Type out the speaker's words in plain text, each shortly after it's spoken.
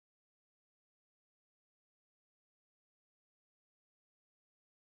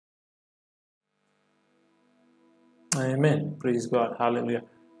Amen. Praise God. Hallelujah.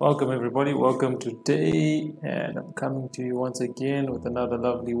 Welcome, everybody. Welcome today. And I'm coming to you once again with another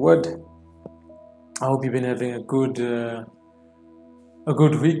lovely word. I hope you've been having a good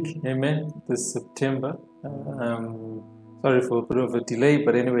week. Amen. This September. Sorry for a bit of a delay,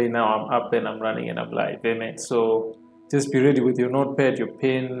 but anyway, now I'm up and I'm running and I'm live. Amen. So just be ready with your notepad, your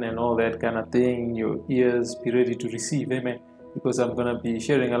pen, and all that kind of thing. Your ears, be ready to receive. Amen. Because I'm going to be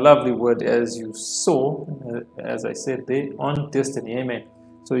sharing a lovely word, as you saw, as I said there, on destiny. Amen.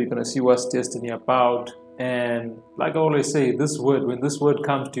 So you're going to see what's destiny about. And like I always say, this word, when this word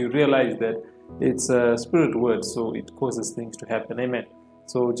comes to you, realize that it's a spirit word, so it causes things to happen. Amen.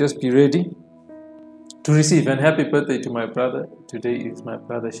 So just be ready to receive. And happy birthday to my brother. Today is my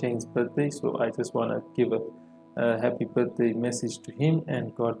brother Shane's birthday, so I just want to give a happy birthday message to him,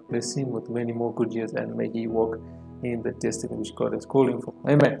 and God bless him with many more good years, and may he walk in the destiny which God is calling for.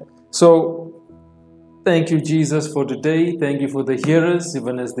 Amen. So thank you, Jesus, for today. Thank you for the hearers,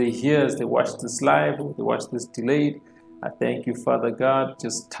 even as they hear, as they watch this live, or they watch this delayed. I thank you, Father God.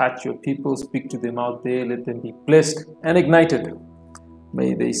 Just touch your people, speak to them out there, let them be blessed and ignited.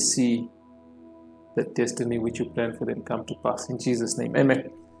 May they see the destiny which you plan for them come to pass. In Jesus' name,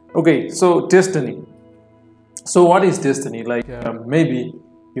 amen. Okay, so destiny. So what is destiny? Like maybe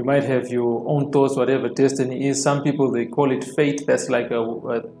you might have your own thoughts, whatever destiny is. Some people, they call it fate. That's like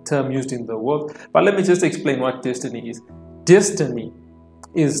a term used in the world. But let me just explain what destiny is. Destiny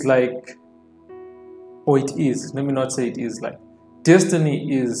is like, or it is, let me not say it is like.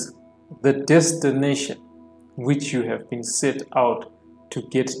 Destiny is the destination which you have been set out to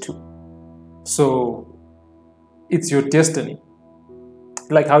get to. So it's your destiny.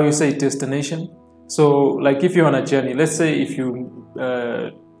 Like how you say destination. So like if you're on a journey, let's say if you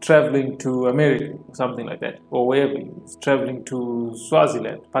traveling to America or something like that, or wherever you're traveling to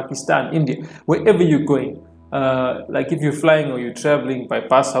Swaziland, Pakistan, India, wherever you're going, like if you're flying or you're traveling by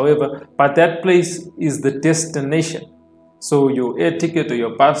bus, however, but that place is the destination. So your air ticket or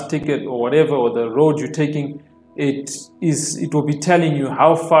your bus ticket or whatever, or the road you're taking, it will be telling you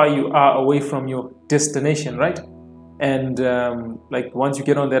how far you are away from your destination, right? And like once you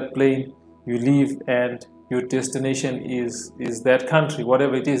get on that plane, you leave and your destination is that country,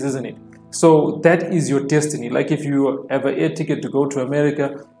 whatever it is, isn't it? So that is your destiny. Like if you have an air ticket to go to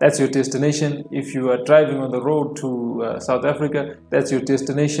America, that's your destination. If you are driving on the road to South Africa, that's your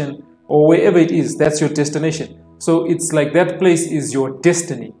destination. Or wherever it is, that's your destination. So it's like that place is your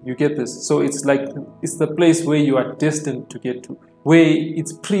destiny. You get this? So it's like it's the place where you are destined to get to, where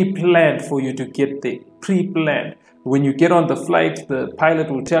it's pre-planned for you to get there. Pre-planned. When you get on the flight, the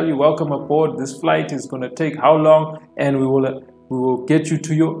pilot will tell you, welcome aboard. This flight is going to take how long? And we will get you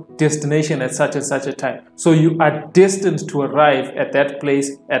to your destination at such and such a time. So you are destined to arrive at that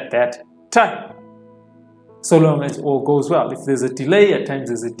place at that time. So long as all goes well. If there's a delay, at times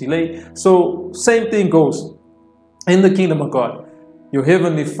there's a delay. So same thing goes in the kingdom of God. Your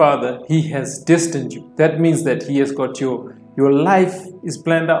heavenly Father, He has destined you. That means that He has got your life is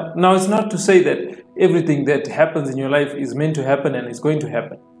planned out. Now, it's not to say that everything that happens in your life is meant to happen and is going to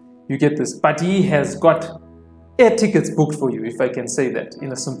happen. You get this. But He has got air tickets booked for you, if I can say that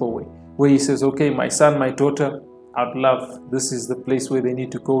in a simple way. Where He says, okay, my son, my daughter, I'd love, this is the place where they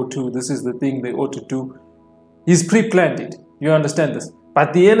need to go to. This is the thing they ought to do. He's pre-planned it. You understand this?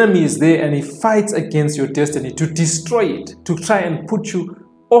 But the enemy is there and he fights against your destiny to destroy it, to try and put you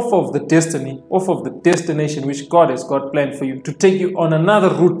off of the destiny, off of the destination which God has got planned for you, to take you on another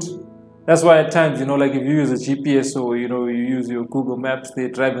route. That's why at times, like if you use a GPS or, you use your Google Maps, they're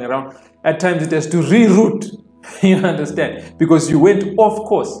driving around, at times it has to reroute, you understand, because you went off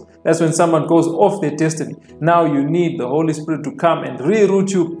course. That's when someone goes off their destiny. Now you need the Holy Spirit to come and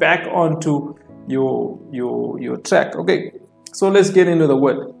reroute you back onto your track. Okay, so let's get into the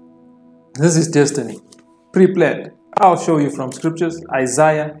word. This is destiny, pre-planned. I'll show you from scriptures.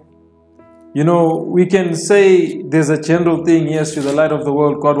 Isaiah. We can say there's a general thing, yes, to the light of the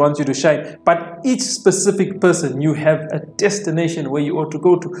world, God wants you to shine. But each specific person, you have a destination where you ought to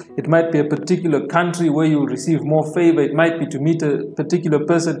go to. It might be a particular country where you will receive more favor. It might be to meet a particular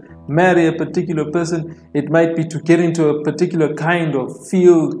person, marry a particular person. It might be to get into a particular kind of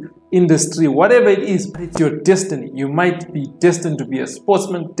field, industry, whatever it is, but it's your destiny. You might be destined to be a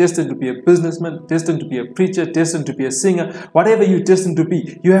sportsman, destined to be a businessman, destined to be a preacher, destined to be a singer, whatever you're destined to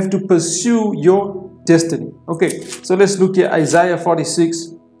be. You have to pursue your destiny. Okay, so let's look at Isaiah 46,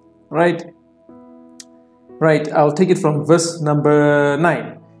 right? I'll take it from verse number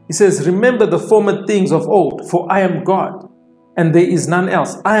 9. It says, remember the former things of old, for I am God, and there is none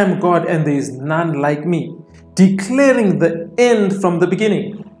else. I am God, and there is none like me, declaring the end from the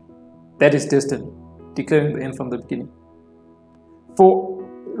beginning. That is destiny. declaring the end from the beginning.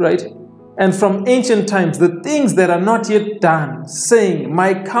 Right? And from ancient times, the things that are not yet done, saying,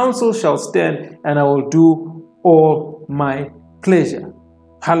 my counsel shall stand, and I will do all my pleasure.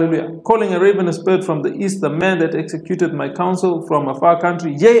 Hallelujah. Calling a ravenous bird from the east, the man that executed my counsel from a far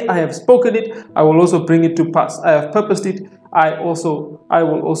country. Yea, I have spoken it, I will also bring it to pass. I have purposed it, I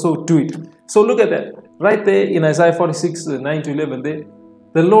will also do it. So look at that. Right there in Isaiah 46, 9 to 11 there,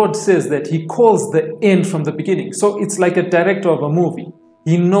 the Lord says that he calls the end from the beginning. So it's like a director of a movie.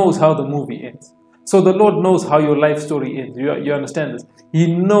 He knows how the movie ends. So the Lord knows how your life story ends. You understand this?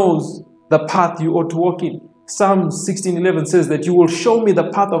 He knows the path you ought to walk in. Psalm 16:11 says that you will show me the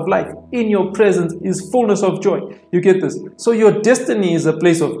path of life. In your presence is fullness of joy. You get this? So your destiny is a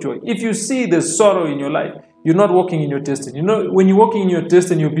place of joy. If you see there's sorrow in your life, you're not walking in your destiny. You know, when you're walking in your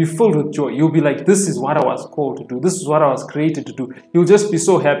destiny, you'll be filled with joy. You'll be like, this is what I was called to do. This is what I was created to do. You'll just be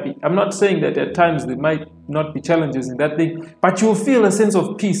so happy. I'm not saying that at times there might not be challenges in that thing, but you'll feel a sense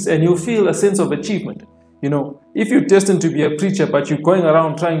of peace and you'll feel a sense of achievement. You know, if you're destined to be a preacher, but you're going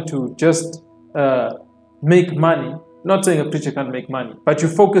around trying to just make money, not saying a preacher can't make money, but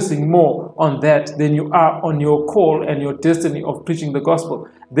you're focusing more on that than you are on your call and your destiny of preaching the gospel,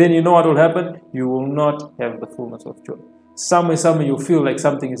 then you know what will happen? You will not have the fullness of joy. Somewhere you feel like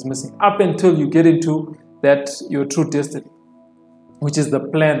something is missing up until you get into that your true destiny, which is the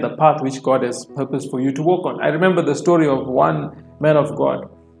plan, the path which God has purposed for you to walk on. I remember the story of one man of God,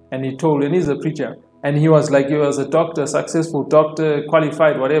 and he's a preacher, and he was a doctor, successful doctor,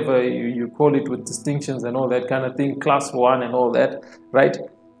 qualified, whatever you call it, with distinctions and all that kind of thing, class 1 and all that, right?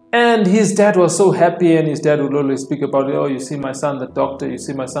 And his dad was so happy, and his dad would always speak about it. Oh, you see my son, the doctor, you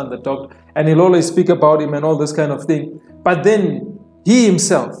see my son, the doctor. And he'll always speak about him and all this kind of thing. But then he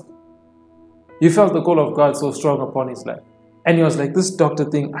himself, he felt the call of God so strong upon his life. And he was like, this doctor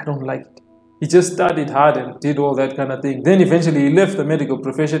thing, I don't like it. He just studied hard and did all that kind of thing. Then eventually he left the medical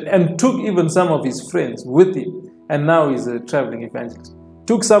profession and took even some of his friends with him. And now he's a traveling evangelist.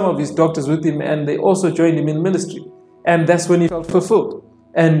 Took some of his doctors with him, and they also joined him in ministry. And that's when he felt fulfilled.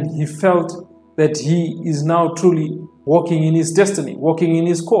 And he felt that he is now truly walking in his destiny, walking in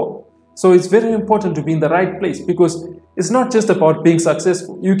his call. So it's very important to be in the right place, because it's not just about being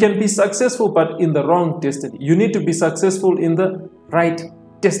successful. You can be successful, but in the wrong destiny. You need to be successful in the right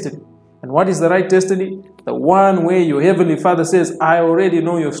destiny. And what is the right destiny? The one where your Heavenly Father says, I already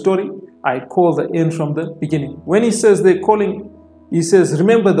know your story. I call the end from the beginning. When he says they're calling, he says,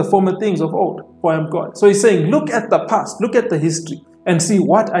 remember the former things of old, for I am God. So he's saying, look at the past, look at the history, and see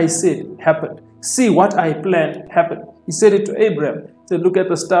what I said happened. See what I planned happened. He said it to Abraham. He said, look at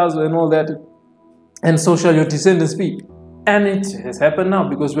the stars and all that, and so shall your descendants be. And it has happened now,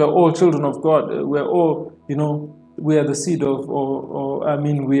 because we are all children of God. We're all, we are the seed of,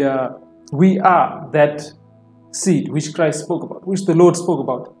 we are that seed which Christ spoke about, which the Lord spoke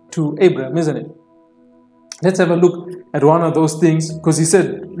about to Abraham, isn't it? Let's have a look at one of those things, because he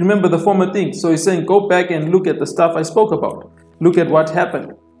said, remember the former things. So he's saying, go back and look at the stuff I spoke about. Look at what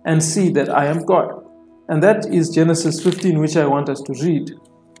happened and see that I am God. And that is Genesis 15, which I want us to read,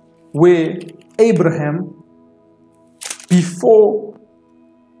 where Abraham, before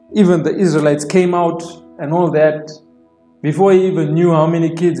even the Israelites came out and all that, before he even knew how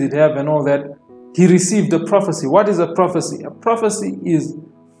many kids he'd have and all that, he received a prophecy. What is a prophecy? A prophecy is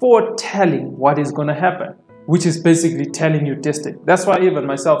foretelling what is going to happen, which is basically telling you destiny. That's why even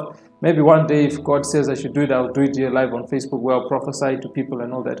myself, maybe one day if God says I should do it, I'll do it here live on Facebook, where I'll prophesy to people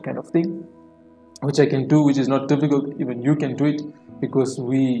and all that kind of thing, which I can do, which is not difficult. Even you can do it, because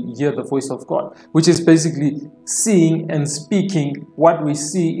we hear the voice of God, which is basically seeing and speaking what we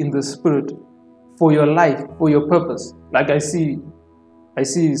see in the Spirit for your life, for your purpose. Like I see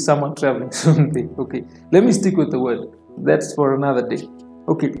someone traveling soon. Okay, let me stick with the word. That's for another day.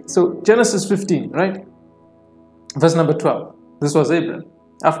 Okay, so Genesis 15, right? Verse number 12. This was Abraham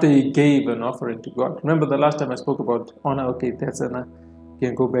after he gave an offering to God. Remember the last time I spoke about honor? Okay, that's enough. You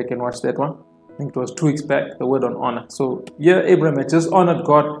can go back and watch that one. I think it was 2 weeks back, the word on honor. So here Abraham had just honored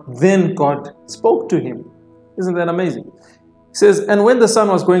God, then God spoke to him. Isn't that amazing? It says, and when the sun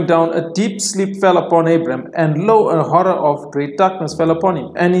was going down, a deep sleep fell upon Abraham, and lo, a horror of great darkness fell upon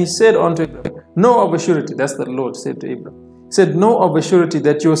him. And he said unto Abraham, know of a surety, that's the Lord said to Abraham, he said, know of a surety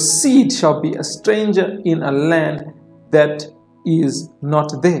that your seed shall be a stranger in a land that is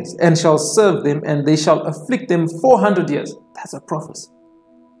not theirs, and shall serve them, and they shall afflict them 400 years. That's a prophecy.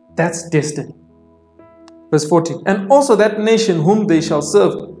 That's destiny. Verse 14, and also that nation whom they shall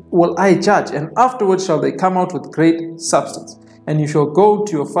serve will I judge, and afterwards shall they come out with great substance. And you shall go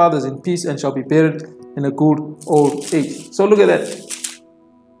to your fathers in peace, and shall be buried in a good old age. So look at that.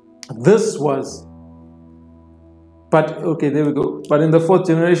 This was But, okay, there we go. But in the fourth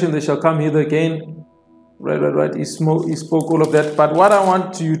generation, they shall come hither again. Right. He spoke all of that. But what I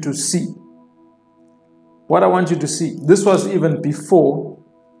want you to see, this was even before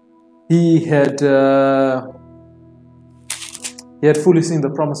he had fully seen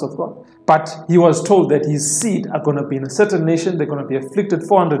the promise of God. But he was told that his seed are going to be in a certain nation. They're going to be afflicted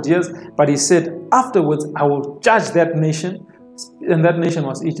 400 years. But he said, afterwards, I will judge that nation. And that nation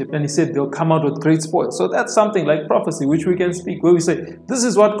was Egypt. And he said they'll come out with great spoil. So that's something like prophecy, which we can speak, where we say, this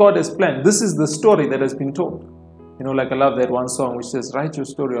is what God has planned. This is the story that has been told. You know, like I love that one song which says, write your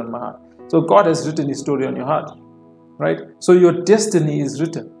story on my heart. So God has written his story on your heart, right? So your destiny is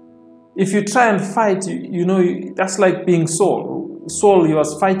written. If you try and fight, you know, that's like being Saul. Saul, he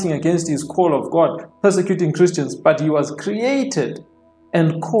was fighting against his call of God, persecuting Christians, but he was created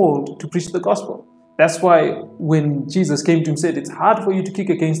and called to preach the gospel. That's why when Jesus came to him, said, it's hard for you to kick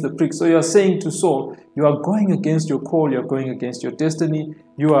against the pricks. So you are saying to Saul, you are going against your call, you are going against your destiny.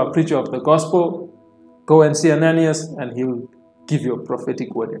 You are a preacher of the gospel. Go and see Ananias, and he'll give you a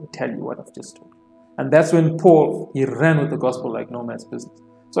prophetic word and tell you what I've just told you. And that's when Paul, he ran with the gospel like no man's business.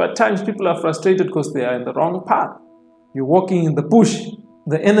 So at times people are frustrated because they are in the wrong path. You're walking in the bush.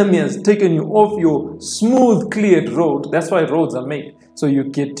 The enemy has taken you off your smooth, cleared road. That's why roads are made. So you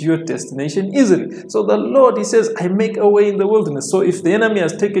get to your destination easily. So the Lord, he says, I make a way in the wilderness. So if the enemy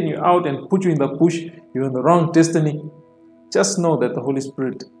has taken you out and put you in the bush, you're in the wrong destiny, just know that the Holy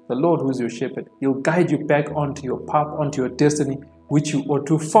Spirit, the Lord who is your shepherd, he'll guide you back onto your path, onto your destiny, which you ought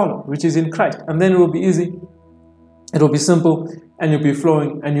to follow, which is in Christ. And then it will be easy, it will be simple, and you'll be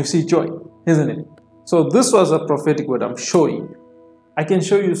flowing, and you see joy, isn't it? So this was a prophetic word I'm showing you. I can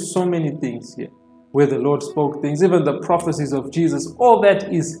show you so many things here where the Lord spoke things, even the prophecies of Jesus. All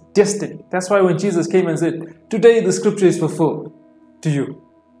that is destiny. That's why when Jesus came and said, today the scripture is fulfilled to you,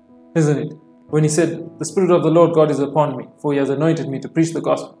 isn't it? When he said, the Spirit of the Lord God is upon me, for he has anointed me to preach the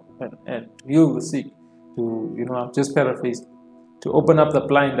gospel and to heal the sick, to, you know, I'm just paraphrasing, to open up the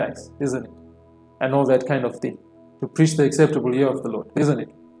blind eyes, isn't it? And all that kind of thing. To preach the acceptable year of the Lord, isn't it?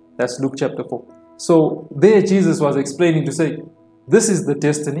 That's Luke chapter 4. So there Jesus was explaining to say, this is the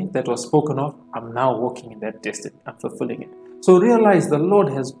destiny that was spoken of. I'm now walking in that destiny. I'm fulfilling it. So realize the Lord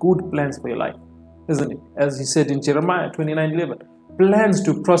has good plans for your life, isn't it? As he said in Jeremiah 29:11, plans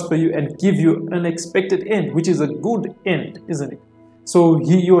to prosper you and give you an expected end, which is a good end, isn't it? So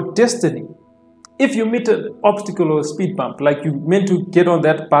your destiny, if you meet an obstacle or a speed bump, like you meant to get on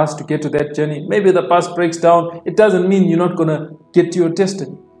that bus to get to that journey, maybe the bus breaks down, it doesn't mean you're not going to get to your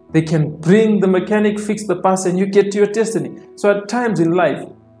destiny. They can bring the mechanic, fix the bus, and you get to your destiny. So at times in life,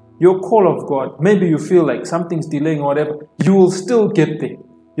 your call of God, maybe you feel like something's delaying or whatever, you will still get there.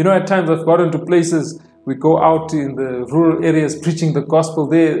 You know, at times I've gotten to places, we go out in the rural areas preaching the gospel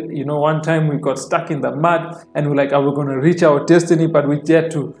there. You know, one time we got stuck in the mud and we're like, are we going to reach our destiny? But we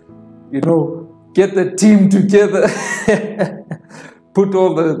had to, you know, get the team together, put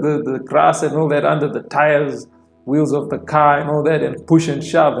all the grass and all that under the tires, wheels of the car and all that, and push and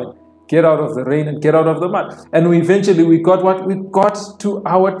shove and get out of the rain and get out of the mud. And we got to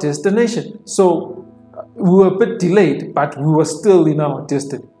our destination. So we were a bit delayed, but we were still in our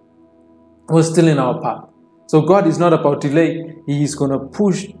destiny. We're still in our path. So God is not about delay. He is going to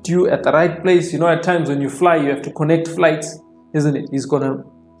push you at the right place. You know, at times when you fly, you have to connect flights, isn't it? He's going to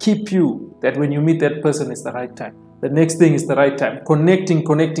keep you that when you meet that person, it's the right time. The next thing is the right time. Connecting,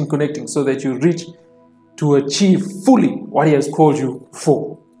 so that you reach to achieve fully what he has called you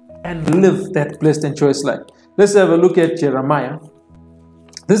for and live that blessed and choice life. Let's have a look at Jeremiah.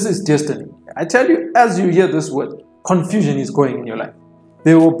 This is destiny. I tell you, as you hear this word, confusion is going in your life.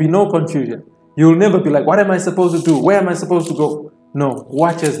 There will be no confusion. You'll never be like, what am I supposed to do? Where am I supposed to go? No,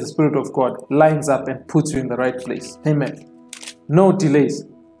 watch as the Spirit of God lines up and puts you in the right place. Amen. No delays.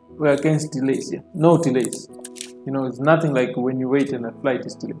 We're against delays here. No delays. You know, it's nothing like when you wait and a flight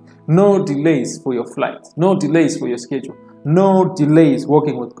is delayed. No delays for your flight. No delays for your schedule. No delays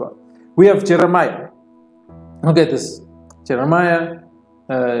walking with God. We have Jeremiah. Look at this. Jeremiah,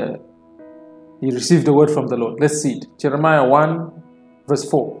 he received the word from the Lord. Let's see it. Jeremiah 1, verse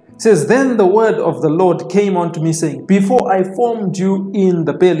 4. It says, then the word of the Lord came unto me, saying, before I formed you in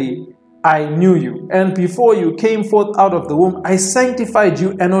the belly, I knew you. And before you came forth out of the womb, I sanctified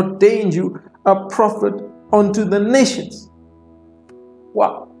you and ordained you a prophet unto the nations.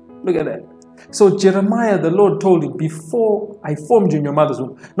 Wow, look at that. So Jeremiah, the Lord told him, before I formed you in your mother's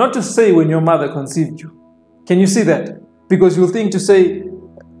womb. Not to say when your mother conceived you. Can you see that? Because you'll think to say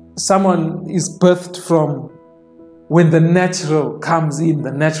someone is birthed from when the natural comes in,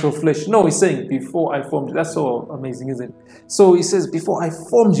 the natural flesh. No, he's saying before I formed you. That's so amazing, isn't it? So he says, before I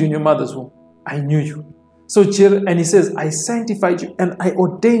formed you in your mother's womb, I knew you. So, and he says, I sanctified you and I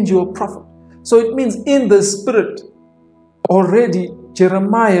ordained you a prophet. So it means in the spirit, already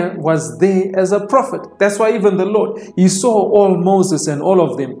Jeremiah was there as a prophet. That's why even the Lord, he saw all Moses and all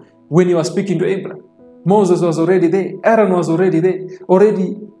of them when he was speaking to Abraham. Moses was already there. Aaron was already there,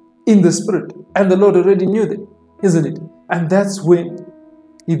 already in the spirit. And the Lord already knew them, isn't it? And that's when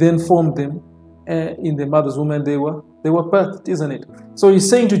he then formed them in the mother's womb, and they were birthed, isn't it? So he's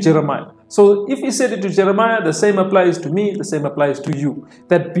saying to Jeremiah. So if he said it to Jeremiah, the same applies to me, the same applies to you.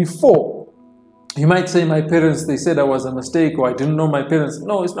 That before, you might say, my parents, they said I was a mistake, or I didn't know my parents.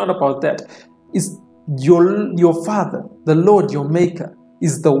 No, it's not about that. It's your Father, the Lord, your Maker,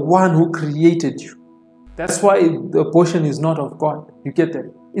 is the one who created you. That's why the abortion is not of God. You get that?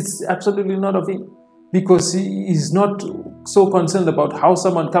 It's absolutely not of Him. Because He is not so concerned about how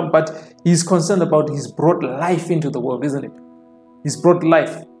someone comes, but He's concerned about He's brought life into the world, isn't it? He's brought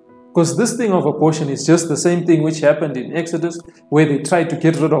life. Because this thing of abortion is just the same thing which happened in Exodus, where they tried to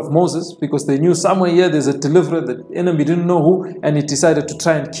get rid of Moses because they knew somewhere here there's a deliverer, the enemy didn't know who, and he decided to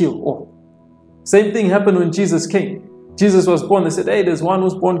try and kill all. Same thing happened when Jesus came. Jesus was born. They said, hey, there's one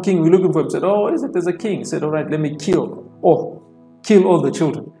who's born king. We're looking for him. Said, oh, what is it? There's a king. He said, all right, let me kill all the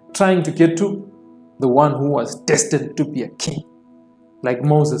children, trying to get to the one who was destined to be a king. Like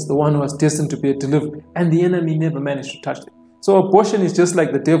Moses, the one who was destined to be a deliverer. And the enemy never managed to touch them. So abortion is just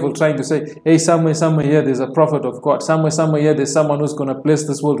like the devil trying to say, hey, somewhere here, there's a prophet of God. Somewhere here, there's someone who's going to bless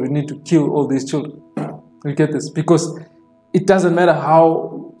this world. We need to kill all these children. You get this? Because it doesn't matter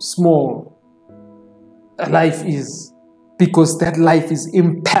how small a life is, because that life is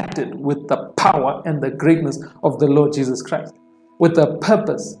impacted with the power and the greatness of the Lord Jesus Christ, with a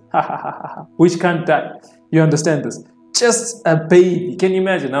purpose, which can't die. You understand this? Just a baby. Can you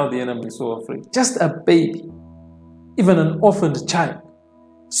imagine how the enemy is so afraid? Just a baby. Even an orphaned child,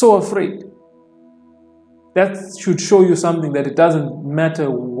 so afraid. That should show you something, that it doesn't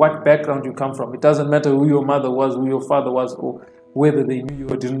matter what background you come from. It doesn't matter who your mother was, who your father was, or whether they knew you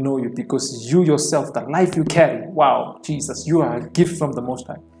or didn't know you, because you yourself, the life you carry, wow, Jesus, you are a gift from the Most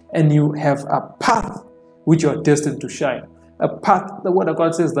High. And you have a path which you are destined to shine. A path, the Word of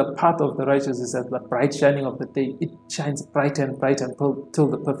God says, the path of the righteous is as the bright shining of the day. It shines brighter and brighter until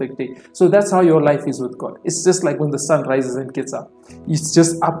the perfect day. So that's how your life is with God. It's just like when the sun rises and gets up. It's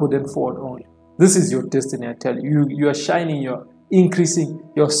just upward and forward only. This is your destiny, I tell you. You are shining, you're increasing,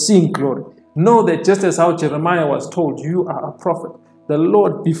 you're seeing glory. Know that just as how Jeremiah was told, you are a prophet. The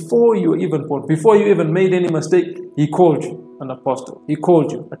Lord, before you were even born, before you even made any mistake, He called you an apostle. He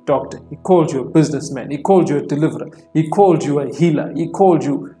called you a doctor. He called you a businessman. He called you a deliverer. He called you a healer. He called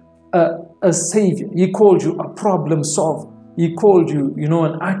you a savior. He called you a problem solver. He called you,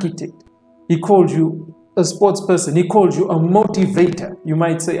 an architect. He called you a sports person. He called you a motivator. You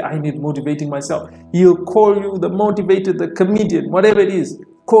might say, I need motivating myself. He'll call you the motivator, the comedian, whatever it is.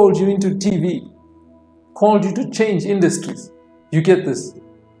 Called you into TV. Called you to change industries. You get this?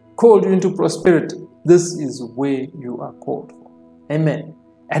 Called you into prosperity. This is where you are called for. Amen.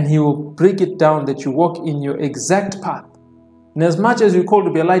 And He will break it down that you walk in your exact path. And as much as you're called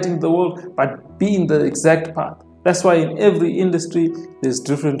to be a light into the world, but be in the exact path. That's why in every industry, there's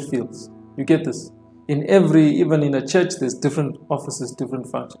different fields. You get this? Even in a church, there's different offices, different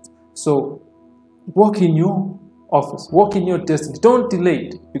functions. So walk in your office. Walk in your destiny. Don't delay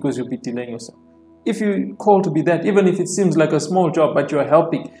it, because you'll be delaying yourself. If you're called to be that, even if it seems like a small job, but you're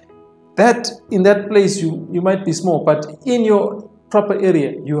helping, that in that place you might be small, but in your proper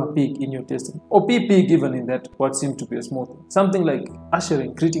area you are big in your destiny. Or be big even in that what seemed to be a small thing. Something like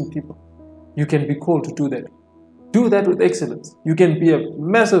ushering, greeting people. You can be called to do that. Do that with excellence. You can be a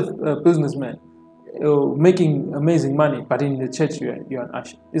massive businessman, making amazing money, but in the church you're an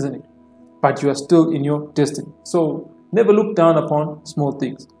usher, isn't it? But you are still in your destiny. So never look down upon small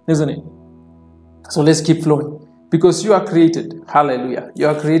things, isn't it? So let's keep flowing. Because you are created, hallelujah, you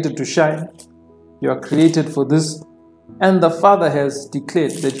are created to shine, you are created for this, and the Father has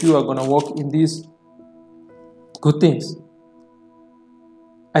declared that you are going to walk in these good things.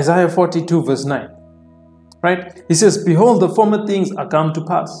 Isaiah 42 verse 9, right? He says, behold, the former things are come to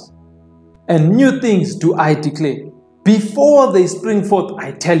pass, and new things do I declare. Before they spring forth,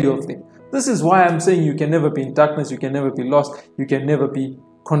 I tell you of them. This is why I'm saying you can never be in darkness, you can never be lost, you can never be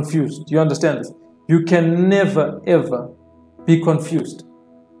confused. Do you understand this? You can never, ever be confused.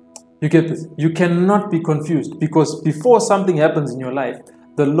 You get this? You cannot be confused, because before something happens in your life,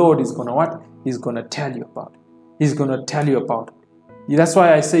 the Lord is going to what? He's going to tell you about it. He's going to tell you about it. That's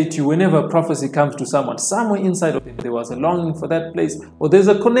why I say to you, whenever a prophecy comes to someone, somewhere inside of them, there was a longing for that place, or there's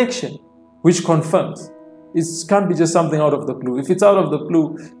a connection which confirms. It can't be just something out of the blue. If it's out of the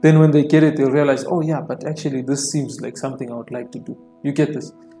blue, then when they get it, they'll realize, oh yeah, but actually this seems like something I would like to do. You get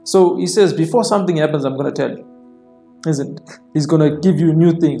this? So he says, before something happens, I'm going to tell you. Isn't it? He's going to give you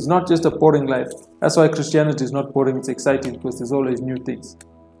new things, not just a boring life. That's why Christianity is not boring, it's exciting, because there's always new things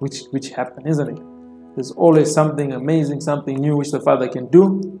which happen, isn't it? There's always something amazing, something new which the Father can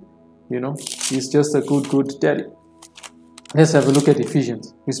do. You know, he's just a good daddy. Let's have a look at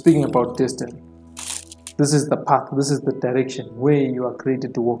Ephesians. We're speaking about destiny. This is the path, this is the direction where you are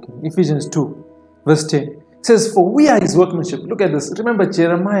created to walk in. Ephesians 2, verse 10. It says, for we are his workmanship. Look at this. Remember,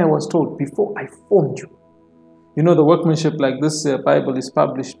 Jeremiah was told, before I formed you. You know, the workmanship, like this Bible is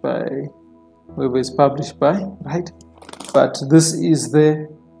published by, whoever is published by, right? But this is the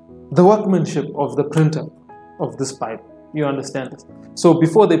workmanship of the printer of this Bible. You understand this? So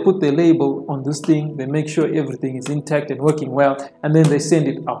before they put their label on this thing, they make sure everything is intact and working well, and then they send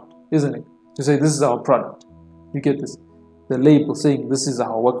it out, isn't it? To say, this is our product. You get this? The label saying, this is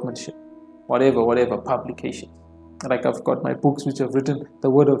our workmanship. Whatever publications. Like I've got my books which I've written, the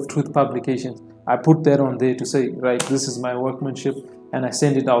Word of Truth Publications. I put that on there to say, right, this is my workmanship, and I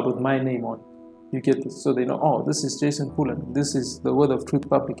send it out with my name on it. You get this? So they know, oh, this is Jason Pullen. This is the Word of Truth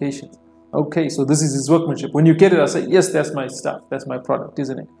Publications. Okay, so this is his workmanship. When you get it, I say, yes, that's my stuff. That's my product,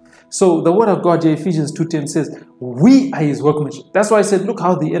 isn't it? So the Word of God, Ephesians 2:10 says, we are his workmanship. That's why I said, look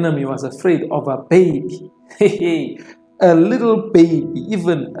how the enemy was afraid of a baby. A little baby,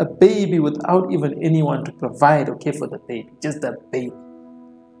 even a baby without even anyone to provide, okay, for the baby. Just a baby.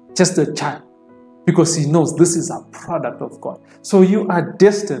 Just a child. Because he knows this is a product of God. So you are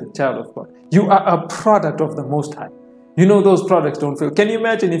destined, child of God. You are a product of the Most High. You know those products don't fail. Can you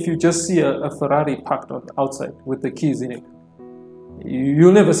imagine if you just see a Ferrari parked outside with the keys in it?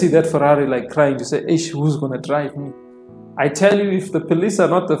 You'll never see that Ferrari like crying to say, Ish, who's going to drive me? I tell you, if the police are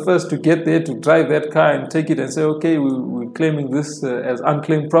not the first to get there to drive that car and take it and say, okay, we're claiming this as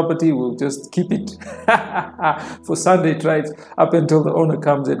unclaimed property, we'll just keep it for Sunday drives up until the owner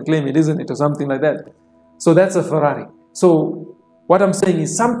comes and claim it, isn't it? Or something like that. So that's a Ferrari. So what I'm saying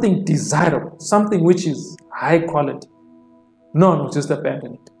is something desirable, something which is high quality. No, just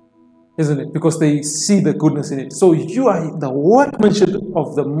abandon it, isn't it? Because they see the goodness in it. So you are the workmanship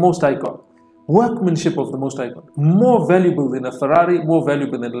of the Most High God. Workmanship of the Most High God. More valuable than a Ferrari, more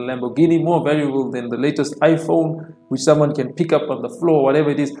valuable than a Lamborghini, more valuable than the latest iPhone, which someone can pick up on the floor, whatever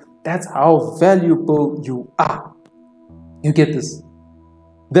it is. That's how valuable you are. You get this?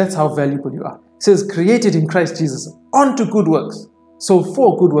 That's how valuable you are. It says, created in Christ Jesus unto good works. So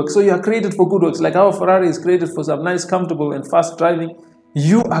for good works. So you are created for good works. Like our Ferrari is created for some nice, comfortable and fast driving.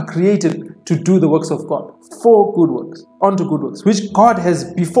 You are created to do the works of God for good works, unto good works, which God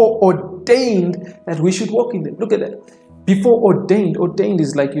has before ordained that we should walk in them. Look at that. Before ordained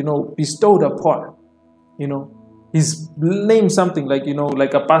is like, bestowed upon, He's named something like,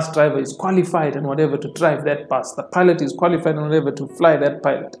 like a bus driver is qualified and whatever to drive that bus. The pilot is qualified and whatever to fly that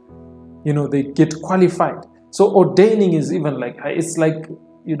pilot. They get qualified. So ordaining is even like, it's like,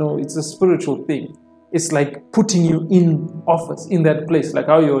 it's a spiritual thing. It's like putting you in office, in that place, like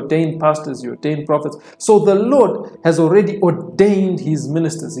how you ordain pastors, you ordain prophets. So the Lord has already ordained his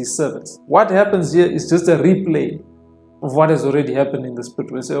ministers, his servants. What happens here is just a replay of what has already happened in the spirit.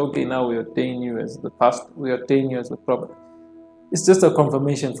 We say, okay, now we ordain you as the pastor, we ordain you as the prophet. It's just a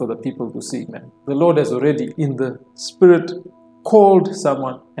confirmation for the people to see, man. The Lord has already, in the spirit, called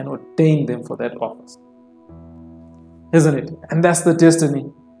someone and ordained them for that office. Isn't it? And that's the destiny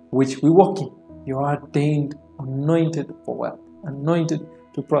which we walk in. You are ordained, anointed for wealth, anointed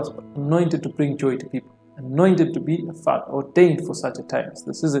to prosper, anointed to bring joy to people, anointed to be a father, ordained for such a time as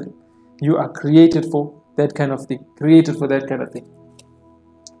this, isn't it? You are created for that kind of thing, created for that kind of thing.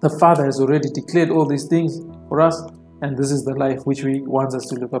 The Father has already declared all these things for us, and this is the life which He wants us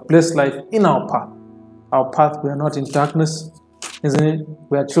to live, a blessed life in our path. Our path, we are not in darkness, isn't it?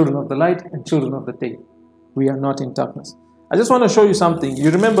 We are children of the light and children of the day. We are not in darkness. I just want to show you something.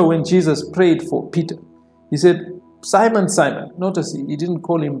 You remember when Jesus prayed for Peter? He said, Simon, Simon. Notice he didn't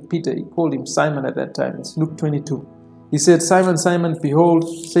call him Peter. He called him Simon at that time. It's Luke 22. He said, Simon, Simon, behold,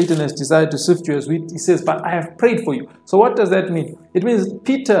 Satan has desired to sift you as wheat. He says, but I have prayed for you. So what does that mean? It means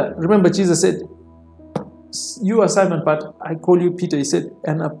Peter, remember Jesus said, you are Simon, but I call you Peter. He said,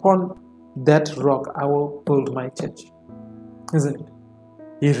 and upon that rock I will build my church. Isn't it?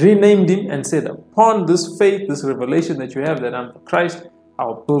 He renamed him and said, upon this faith, this revelation that you have that I'm Christ,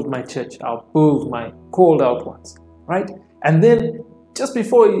 I'll build my church. I'll build my called out ones. Right? And then just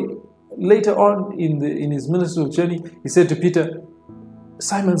before later on in his ministerial journey, he said to Peter,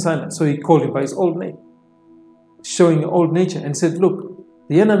 Simon, Simon. So he called him by his old name, showing old nature, and said, look,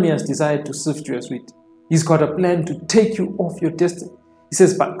 the enemy has desired to sift you as wheat. He's got a plan to take you off your destiny. He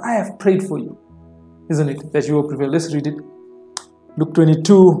says, but I have prayed for you, isn't it, that you will prevail. Let's read it. Luke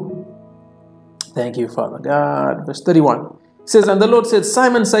 22. Thank you, Father God. Verse 31. It says, and the Lord said,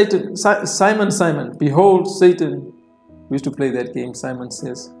 Simon, Simon, behold, Satan. We used to play that game, Simon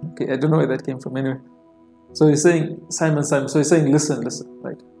Says. Okay, I don't know where that came from anyway. So he's saying, Simon. So he's saying, listen,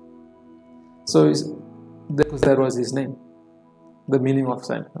 right? So that was his name, the meaning of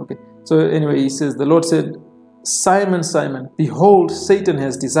Simon. Okay. So anyway, he says, the Lord said, Simon, Simon, behold, Satan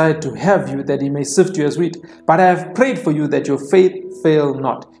has desired to have you, that he may sift you as wheat. But I have prayed for you, that your faith fail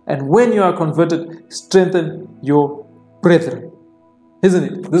not. And when you are converted, strengthen your brethren. Isn't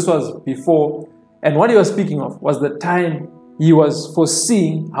it? This was before. And what he was speaking of was the time he was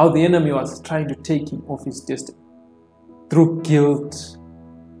foreseeing how the enemy was trying to take him off his destiny. Through guilt,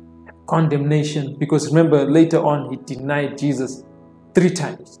 condemnation. Because remember, later on, he denied Jesus 3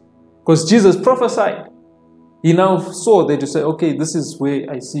 times. Because Jesus prophesied. He now saw that to say, okay, this is where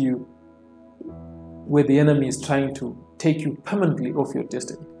I see you, where the enemy is trying to take you permanently off your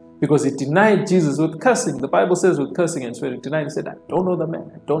destiny. Because he denied Jesus with cursing. The Bible says with cursing and swearing. Denied. He said, I don't know the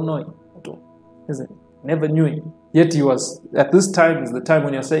man. I don't know him at all. Isn't it? Never knew him. Yet he was, at this time is the time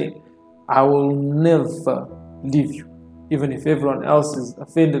when you're saying, I will never leave you. Even if everyone else is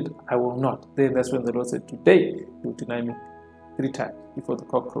offended, I will not. Then that's when the Lord said, today you will deny me 3 times before the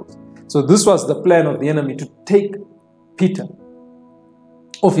cock crows. So this was the plan of the enemy, to take Peter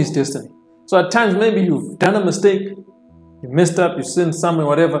off his destiny. So at times maybe you've done a mistake, you messed up, you sinned somewhere,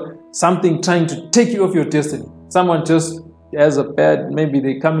 whatever, something trying to take you off your destiny. Someone just has a bad, maybe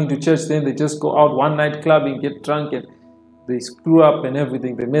they come into church, then they just go out one night clubbing, get drunk, and they screw up and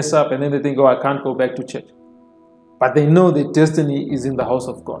everything, they mess up, and then they think, oh, I can't go back to church. But they know their destiny is in the house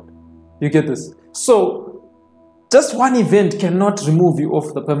of God. You get this? So just one event cannot remove you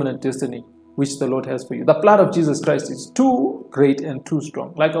off the permanent destiny which the Lord has for you. The blood of Jesus Christ is too great and too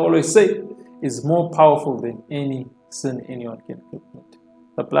strong. Like I always say, is more powerful than any sin anyone can commit.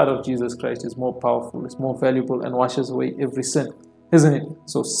 The blood of Jesus Christ is more powerful, is more valuable, and washes away every sin, isn't it?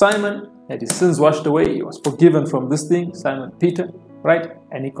 So Simon had his sins washed away. He was forgiven from this thing, Simon Peter, right?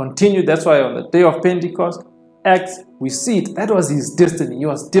 And he continued. That's why on the day of Pentecost, Acts, we see it. That was his destiny. He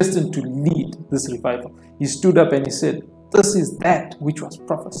was destined to lead this revival. He stood up and he said, this is that which was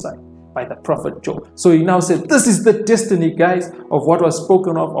prophesied by the prophet Joel. So he now said, this is the destiny, guys, of what was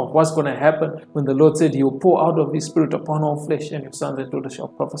spoken of what's going to happen when the Lord said he will pour out of his spirit upon all flesh, and your sons and daughters shall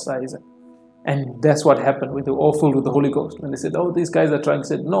prophesy. And that's what happened when they were all filled with the Holy Ghost. And they said, oh, these guys are drunk. He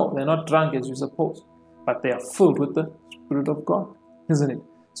said, no, they're not drunk as you suppose, but they are filled with the Spirit of God, isn't it?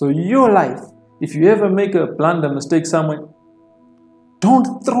 So your life, if you ever make a blunder, mistake somewhere,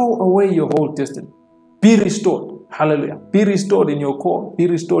 don't throw away your whole destiny. Be restored. Hallelujah. Be restored in your call. Be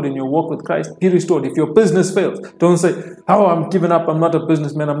restored in your walk with Christ. Be restored. If your business fails, don't say, oh, I'm giving up. I'm not a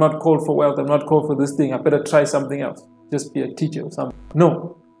businessman. I'm not called for wealth. I'm not called for this thing. I better try something else. Just be a teacher or something.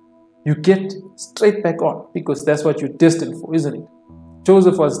 No. You get straight back on, because that's what you're destined for, isn't it?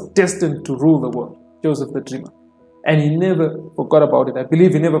 Joseph was destined to rule the world. Joseph the dreamer. And he never forgot about it. I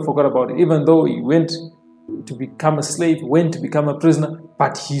believe he never forgot about it. Even though he went to become a slave, went to become a prisoner,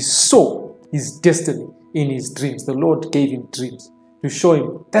 but he saw his destiny in his dreams. The Lord gave him dreams to show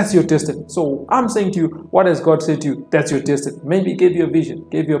him, that's your destiny. So I'm saying to you, what has God said to you? That's your destiny. Maybe he gave you a vision,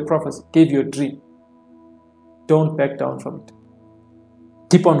 gave you a prophecy, gave you a dream. Don't back down from it.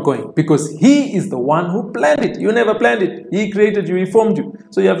 Keep on going, because he is the one who planned it. You never planned it. He created you, he formed you.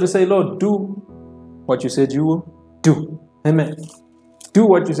 So you have to say, Lord, do what you said you will do. Amen. Do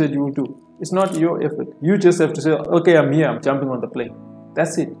what you said you will do. It's not your effort. You just have to say, okay, I'm here, I'm jumping on the plane.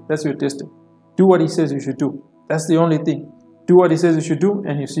 That's it. That's your destiny. Do what he says you should do. That's the only thing. Do what he says you should do,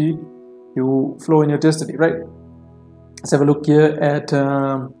 and you see, you flow in your destiny, right? Let's have a look here at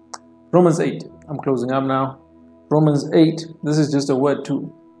Romans 8. I'm closing up now. Romans 8. This is just a word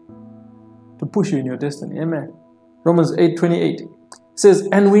to push you in your destiny. Amen. Romans 8:28 says,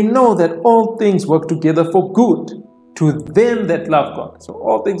 and we know that all things work together for good to them that love God. So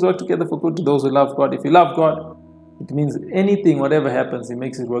all things work together for good to those who love God. If you love God, it means anything, whatever happens, he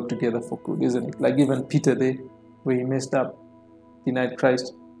makes it work together for good, isn't it? Like even Peter there, where he messed up, denied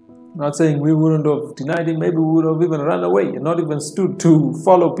Christ. I'm not saying we wouldn't have denied him, maybe we would have even run away and not even stood to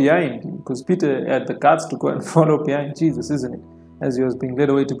follow behind him, because Peter had the guts to go and follow behind Jesus, isn't it? As he was being led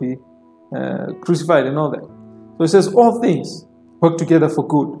away to be crucified and all that. So it says, all things work together for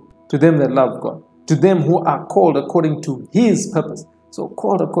good to them that love God, to them who are called according to his purpose. So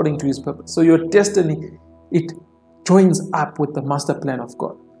called according to his purpose. So your destiny, it joins up with the master plan of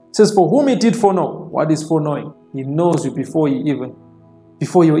God. It says, for whom he did foreknow. What is foreknowing? He knows you before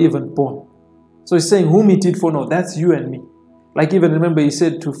you're even born. So he's saying, whom he did foreknow, that's you and me. Like even remember he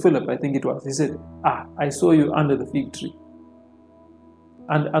said to Philip, I think it was, he said, I saw you under the fig tree.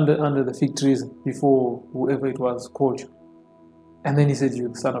 And under the fig trees before whoever it was called you. And then he said, you're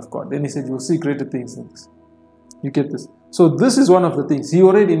the Son of God. Then he said, you'll see greater things than this. You get this? So this is one of the things. He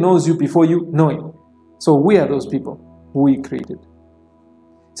already knows you before you know him. So we are those people who he created.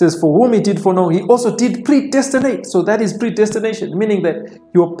 It says, for whom he did foreknow, he also did predestinate. So that is predestination, meaning that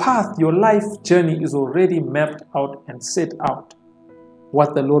your path, your life journey is already mapped out and set out.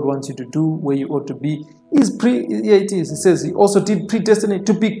 What the Lord wants you to do, where you ought to be, it is. It says he also did predestinate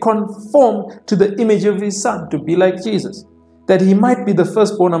to be conformed to the image of his Son, to be like Jesus, that he might be the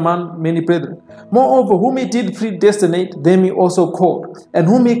firstborn among many brethren. Moreover, whom he did predestinate, them he also called. And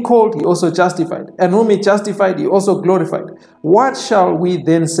whom he called, he also justified. And whom he justified, he also glorified. What shall we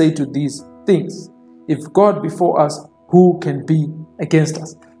then say to these things? If God be for us, who can be against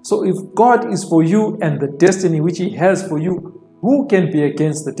us? So if God is for you and the destiny which he has for you, who can be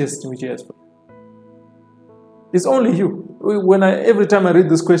against the destiny which he has for you? It's only you. Every time I read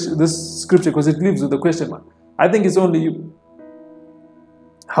this scripture, because it leaves with a question mark, I think it's only you.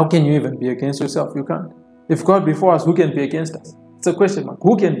 How can you even be against yourself? You can't. If God be for us, who can be against us? It's a question mark.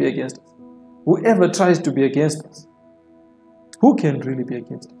 Who can be against us? Whoever tries to be against us, who can really be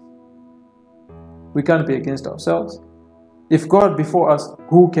against us? We can't be against ourselves. If God be for us,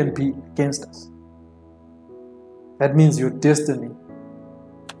 who can be against us? That means your destiny,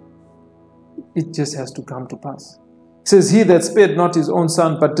 it just has to come to pass. It says, he that spared not his own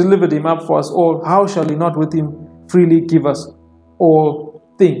Son, but delivered him up for us all, how shall he not with him freely give us all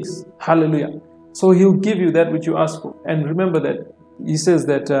things? Hallelujah. So he'll give you that which you ask for. And remember that he says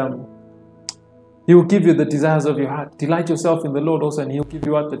that he will give you the desires of your heart. Delight yourself in the Lord also, and he'll give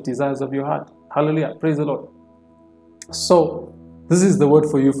you out the desires of your heart. Hallelujah. Praise the Lord. So this is the word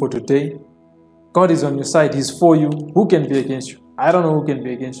for you for today. God is on your side. He's for you. Who can be against you? I don't know who can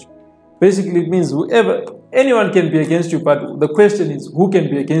be against you. Basically, it means anyone can be against you, but the question is, who can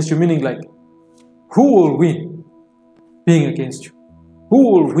be against you? Meaning like, who will win being against you?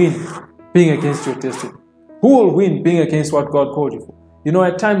 Who will win being against your destiny? Who will win being against what God called you for? You know,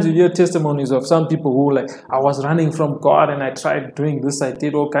 at times you hear testimonies of some people who like, I was running from God and I tried doing this, I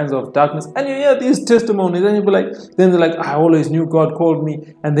did all kinds of darkness. And you hear these testimonies and you be like, then they're like, I always knew God called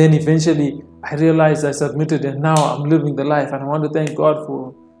me. And then eventually I realized I submitted and now I'm living the life. And I want to thank God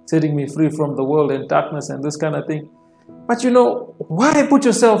for setting me free from the world and darkness and this kind of thing. But you know, why put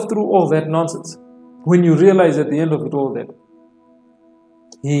yourself through all that nonsense when you realize at the end of it all that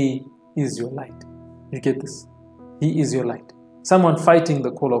he is your light? You get this? He is your light. Someone fighting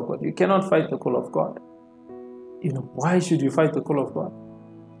the call of God. You cannot fight the call of God. You know, why should you fight the call of God?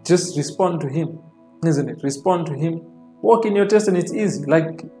 Just respond to him, isn't it? Respond to him. Walk in your destiny. It's easy.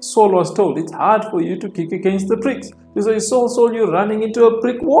 Like Saul was told, it's hard for you to kick against the pricks. You say, Saul, you're running into a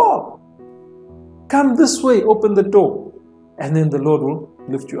brick wall. Come this way, open the door. And then the Lord will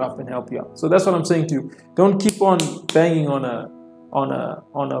lift you up and help you out. So that's what I'm saying to you. Don't keep on banging on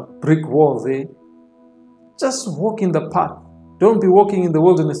a brick wall there. Just walk in the path. Don't be walking in the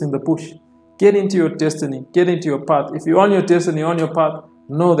wilderness in the bush. Get into your destiny. Get into your path. If you're on your destiny, on your path,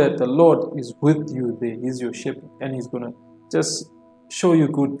 know that the Lord is with you there. He's your shepherd. And he's going to just show you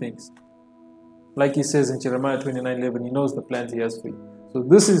good things. Like he says in Jeremiah 29:11, he knows the plans he has for you. So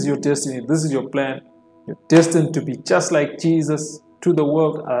this is your destiny. This is your plan. You're destined to be just like Jesus to the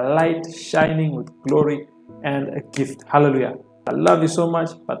world, a light shining with glory and a gift. Hallelujah. I love you so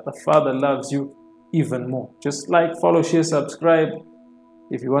much, but the Father loves you even more. Just like, follow, share, subscribe.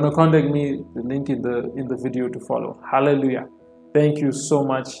 If you want to contact me, the link in the video to follow. Hallelujah. Thank you so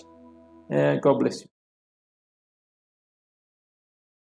much, and God bless you.